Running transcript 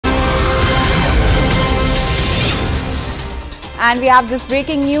And we have this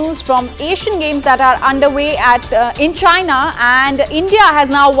breaking news from Asian Games that are underway in China, and India has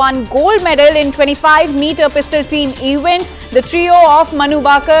now won gold medal in 25-meter pistol team event. The trio of Manu,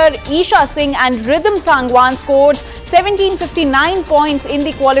 Esha Singh and Rhythm Sangwan scored 1759 points in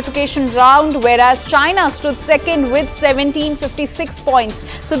the qualification round, whereas China stood second with 1756 points.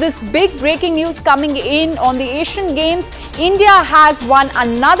 So this big breaking news coming in on the Asian Games. India has won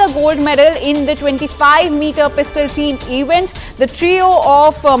another gold medal in the 25-meter pistol team event. The trio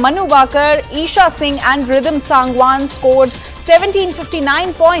of Manu, Esha Singh and Rhythm Sangwan scored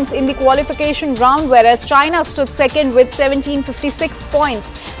 1759 points in the qualification round, whereas China stood second with 1756 points.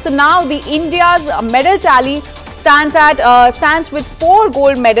 So now the India's medal tally stands with 4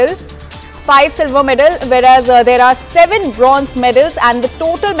 gold medal, 5 silver medal, whereas there are 7 bronze medals, and the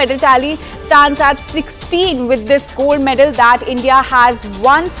total medal tally stands at 16 with this gold medal that India has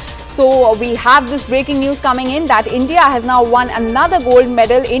won. So we have this breaking news coming in that India has now won another gold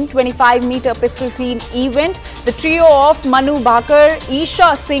medal in 25-meter pistol team event. The trio of Manu,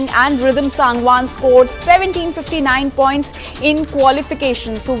 Esha Singh and Rhythm Sangwan scored 1759 points in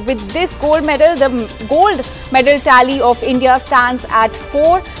qualification. So with this gold medal, the gold medal tally of India stands at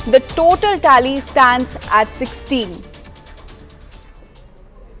 4. The total tally stands at 16.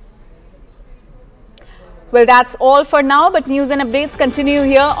 Well, that's all for now, but news and updates continue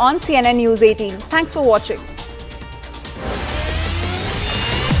here on CNN News 18. Thanks for watching.